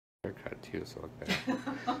Haircut too, so okay.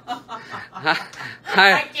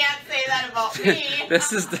 I can't say that about me.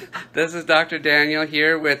 This is Dr. Daniel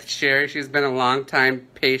here with Sherri. She's been a long-time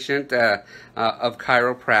patient of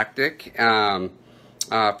chiropractic.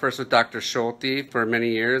 First with Dr. Schulte for many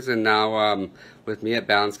years, and now with me at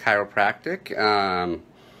Balance Chiropractic. And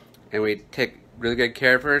we take really good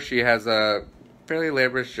care of her. She has a fairly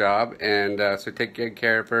laborious job, and so we take good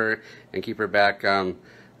care of her and keep her back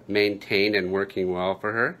maintained and working well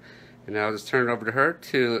for her. And now I'll just turn it over to her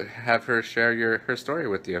to have her share her story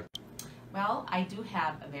with you. Well, I do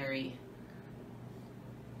have a very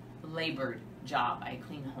labored job. I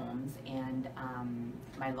clean homes, and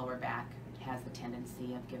my lower back has a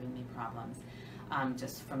tendency of giving me problems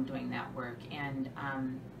just from doing that work. And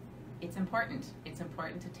it's important. It's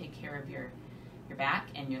important to take care of your back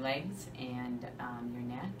and your legs and your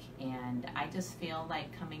neck. And I just feel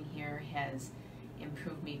like coming here has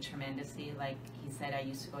improved me tremendously. Like he said, I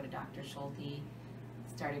used to go to Dr. Schulte,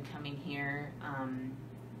 started coming here,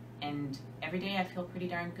 and every day I feel pretty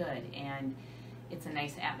darn good. And it's a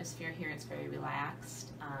nice atmosphere here. It's very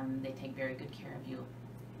relaxed. They take very good care of you.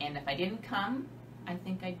 And if I didn't come, I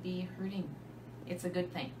think I'd be hurting. It's a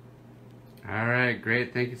good thing. All right,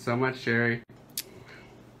 great. Thank you so much, Sherri.